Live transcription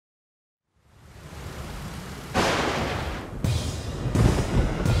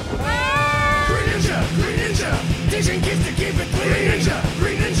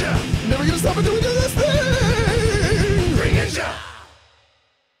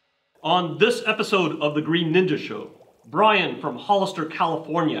On this episode of The Green Ninja Show, Brian from Hollister,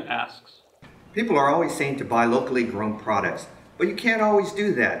 California asks, people are always saying to buy locally grown products, but you can't always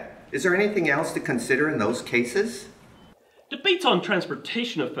do that. Is there anything else to consider in those cases? debates on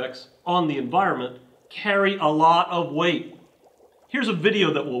transportation effects on the environment carry a lot of weight. Here's a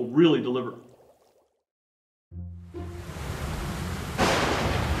video that will really deliver.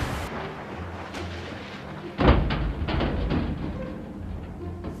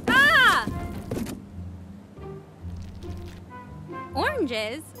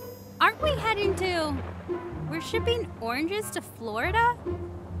 Oranges? Aren't we heading to... We're shipping oranges to Florida?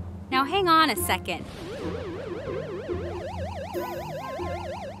 Now hang on a second.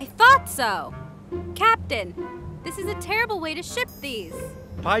 I thought so! Captain, this is a terrible way to ship these.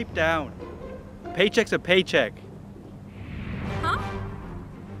 Pipe down. A paycheck's a paycheck. Huh?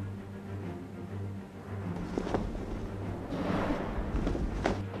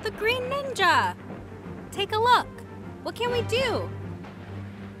 The Green Ninja! Take a look. What can we do?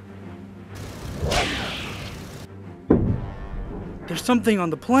 There's something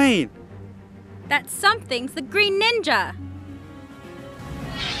on the plane. That something's the Green Ninja.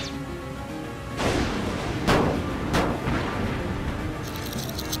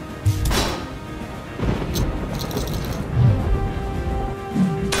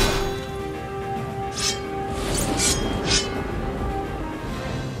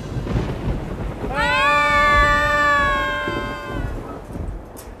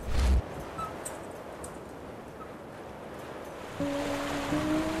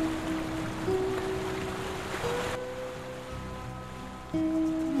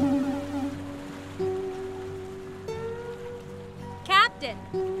 Captain,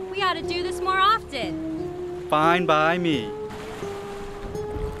 we ought to do this more often. Fine by me.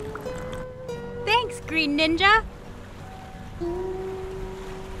 Thanks, Green Ninja.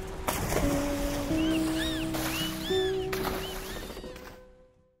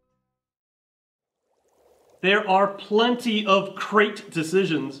 There are plenty of crate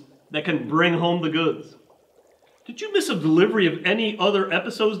decisions that can bring home the goods. Did you miss a delivery of any other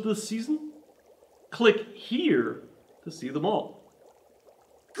episodes this season? Click here to see them all.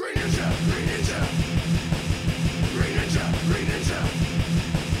 Green